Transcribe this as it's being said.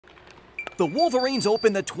The Wolverines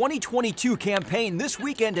open the 2022 campaign this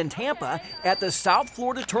weekend in Tampa at the South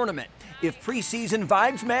Florida Tournament. If preseason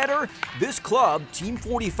vibes matter, this club, Team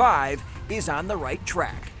 45, is on the right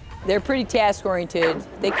track. They're pretty task-oriented.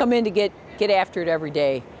 They come in to get after it every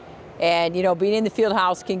day. And, you know, being in the field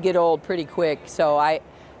house can get old pretty quick. So I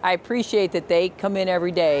appreciate that they come in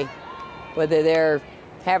every day, whether they're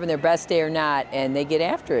having their best day or not, and they get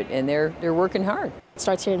after it, and they're working hard. It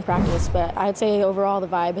starts here in practice, but I'd say overall the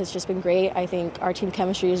vibe has just been great. I think our team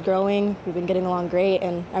chemistry is growing. We've been getting along great,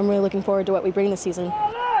 and I'm really looking forward to what we bring this season.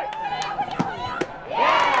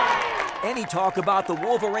 Any talk about the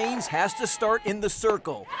Wolverines has to start in the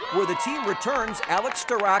circle, where the team returns Alex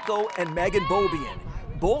Storako and Megan Bobian.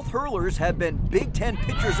 Both hurlers have been Big Ten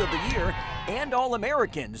Pitchers of the Year and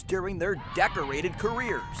All-Americans during their decorated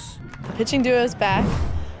careers. The pitching duo is back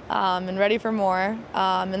and ready for more,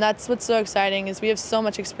 and that's what's so exciting is we have so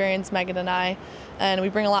much experience, Megan and I, and we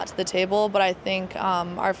bring a lot to the table, but I think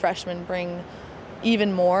our freshmen bring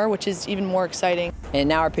even more, which is even more exciting. And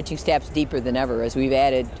now our pitching staff's deeper than ever as we've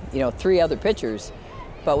added, 3 other pitchers,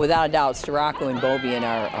 but without a doubt, Storako and Bobian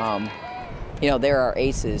are, they're our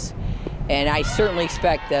aces. And I certainly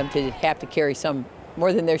expect them to have to carry some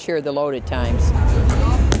more than their share of the load at times.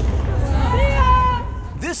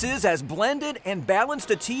 This is as blended and balanced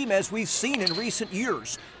a team as we've seen in recent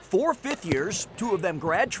years. 4 fifth years, 2 of them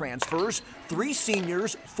grad transfers, 3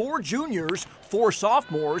 seniors, 4 juniors, 4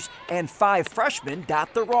 sophomores, and 5 freshmen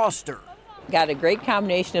dot the roster. Got a great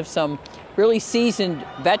combination of some really seasoned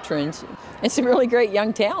veterans and some really great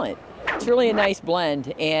young talent. It's really a nice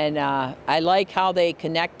blend, and I like how they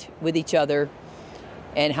connect with each other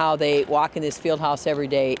and how they walk in this field house every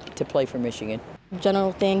day to play for Michigan.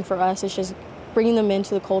 General thing for us is just bringing them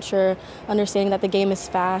into the culture, understanding that the game is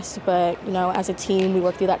fast, but as a team we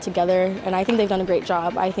work through that together, and I think they've done a great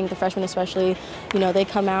job. I think the freshmen especially, they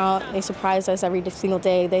come out, they surprise us every single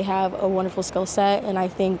day. They have a wonderful skill set, and I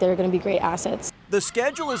think they're going to be great assets. The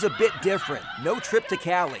schedule is a bit different. No trip to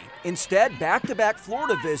Cali. Instead, back-to-back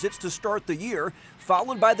Florida visits to start the year,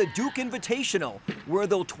 followed by the Duke Invitational, where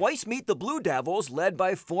they'll twice meet the Blue Devils, led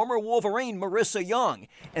by former Wolverine Marissa Young,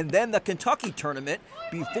 and then the Kentucky tournament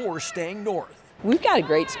before staying north. We've got a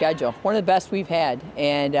great schedule, one of the best we've had,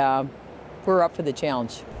 and we're up for the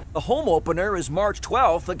challenge. The home opener is March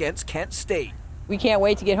 12th against Kent State. We can't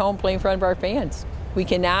wait to get home playing in front of our fans. We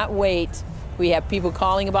cannot wait. We have people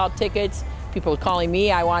calling about tickets, people calling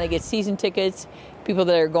me, I want to get season tickets, people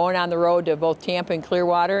that are going on the road to both Tampa and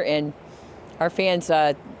Clearwater, and our fans,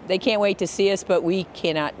 they can't wait to see us, but we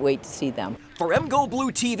cannot wait to see them. For MGO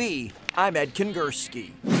Blue TV, I'm Ed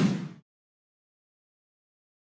Kongursky.